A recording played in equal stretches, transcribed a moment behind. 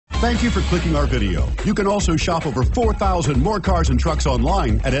Thank you for clicking our video. You can also shop over 4,000 more cars and trucks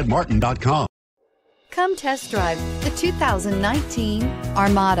online at edmartin.com. Come test drive the 2019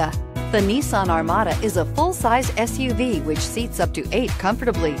 Armada. The Nissan Armada is a full-size SUV which seats up to 8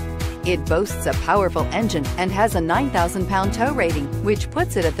 comfortably. It boasts a powerful engine and has a 9,000-pound tow rating, which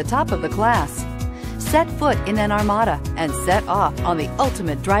puts it at the top of the class. Set foot in an Armada and set off on the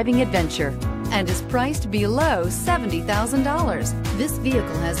ultimate driving adventure, and is priced below $70,000. This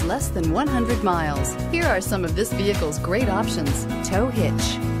vehicle has less than 100 miles. Here are some of this vehicle's great options: tow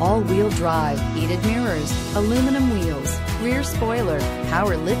hitch, all-wheel drive, heated mirrors, aluminum wheels, rear spoiler,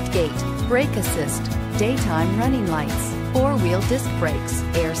 power liftgate, brake assist, daytime running lights, four-wheel disc brakes,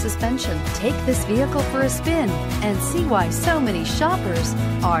 air suspension. Take this vehicle for a spin and see why so many shoppers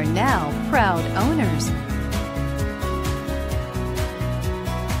are now proud owners.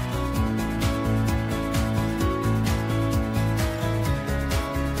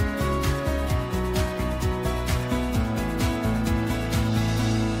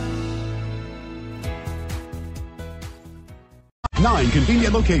 Nine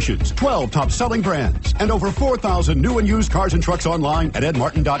convenient locations, 12 top-selling brands, and over 4,000 new and used cars and trucks online at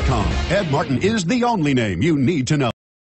edmartin.com. Ed Martin is the only name you need to know.